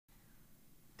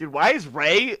Dude, why is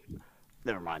Ray?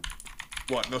 Never mind.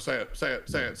 What? No, say it. Say it.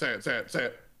 Say it. Say it. Say it. Say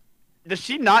it. Does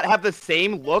she not have the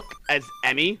same look as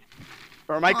Emmy?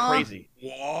 Or am I crazy?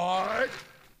 What?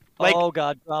 Like, oh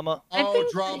god, drama. Oh,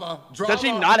 drama. Drama. Does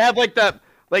she not have like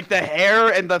the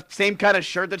hair and the same kind of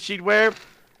shirt that she'd wear?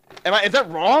 Is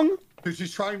that wrong? Dude,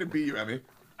 she's trying to be you, Emmy.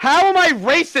 How am I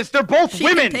racist? They're both She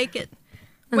women. can take it.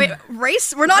 Wait,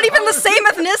 race? We're not even the same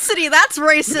ethnicity. That's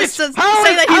racist to say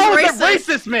that How he's is that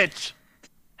racist, Mitch?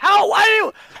 How? Why do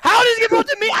you? How does it get brought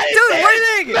to me? I didn't say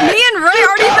anything. Me and Ray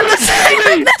aren't even the same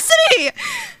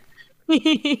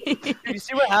ethnicity. You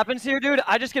see what happens here, dude?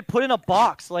 I just get put in a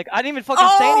box. Like I didn't even fucking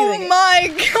say anything. Oh my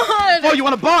god. Oh, you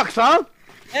want a box, huh?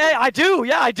 Yeah, I do.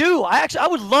 Yeah, I do. I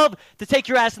would love to take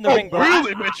your ass in the ring, bro.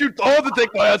 Really, Mitch? You'd love to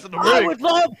take my ass in the ring. I would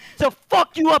love to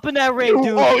fuck you up in that ring,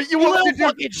 dude. Oh, you little fucking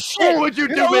fucking shit. What would you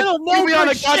do, You're a Mitch? little You be on a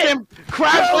no-good goddamn shit.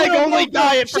 crash You're a leg little only no-good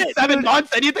diet for shit, 7 dude.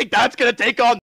 months, and you think that's gonna take on